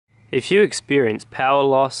If you experience power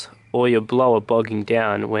loss or your blower bogging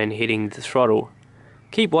down when hitting the throttle,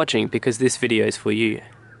 keep watching because this video is for you.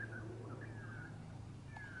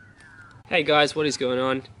 Hey guys, what is going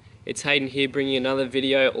on? It's Hayden here bringing another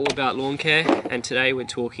video all about lawn care, and today we're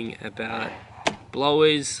talking about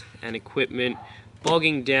blowers and equipment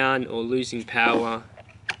bogging down or losing power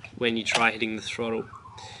when you try hitting the throttle.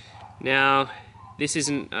 Now, this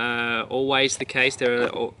isn't always the case. There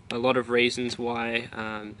are a lot of reasons why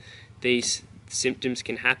these symptoms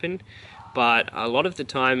can happen, but a lot of the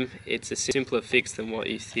time it's a simpler fix than what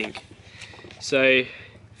you think. So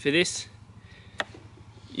for this,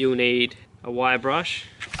 you'll need a wire brush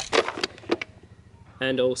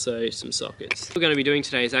and also some sockets. What we're going to be doing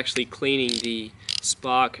today is actually cleaning the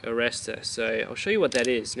spark arrestor. So I'll show you what that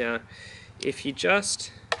is. Now, if you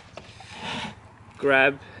just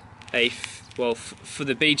grab for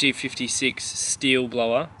the BG56 steel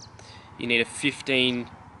blower, you need a 15mm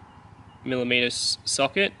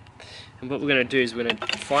socket, and what we're going to do is we're going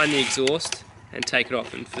to find the exhaust and take it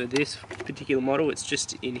off. And for this particular model, it's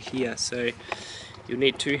just in here, so you'll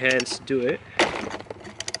need two hands to do it.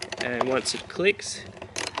 And once it clicks,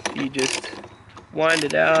 you just wind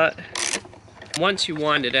it out. Once you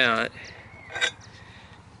wind it out,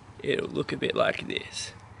 it'll look a bit like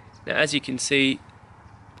this. Now, as you can see,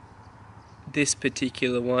 this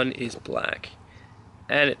particular one is black,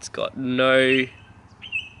 and it's got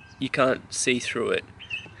you can't see through it.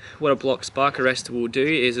 What a block spark arrestor will do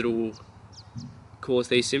is it will cause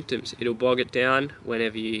these symptoms. It'll bog it down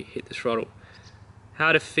whenever you hit the throttle.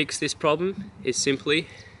 How to fix this problem is simply,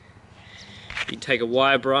 you take a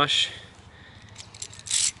wire brush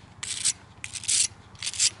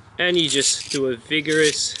and you just do a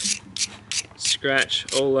vigorous scratch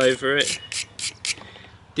all over it.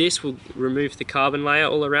 This will remove the carbon layer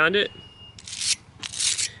all around it,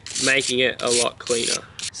 making it a lot cleaner.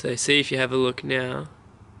 So see, if you have a look now,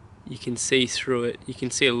 you can see through it. You can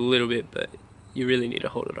see a little bit, but you really need to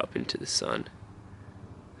hold it up into the sun.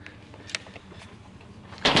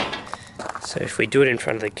 So if we do it in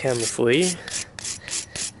front of the camera for you,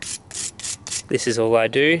 this is all I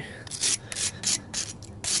do.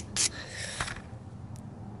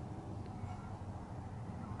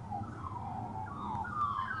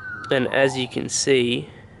 And as you can see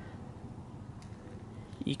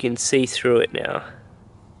through it now.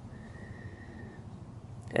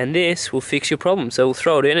 And this will fix your problem, so we'll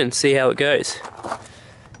throw it in and see how it goes.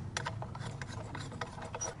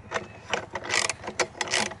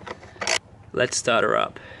 Let's start her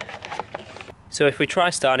up. So if we try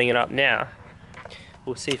starting it up now,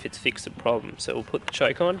 we'll see if it's fixed the problem. So we'll put the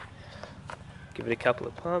choke on, give it a couple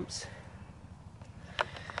of pumps.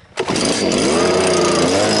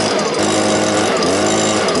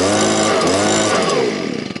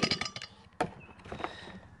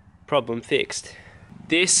 Problem fixed.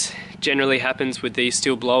 This generally happens with these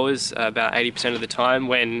steel blowers about 80% of the time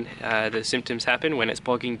when the symptoms happen, when it's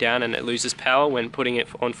bogging down and it loses power when putting it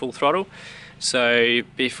on full throttle. So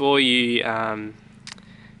before you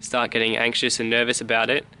start getting anxious and nervous about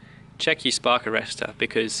it, check your spark arrestor,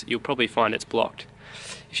 because you'll probably find it's blocked.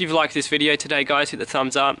 If you've liked this video today, guys, hit the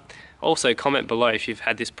thumbs up. Also comment below if you've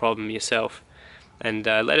had this problem yourself, and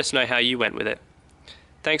let us know how you went with it.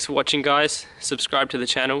 Thanks for watching, guys. Subscribe to the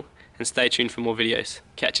channel and stay tuned for more videos.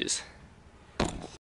 Catches.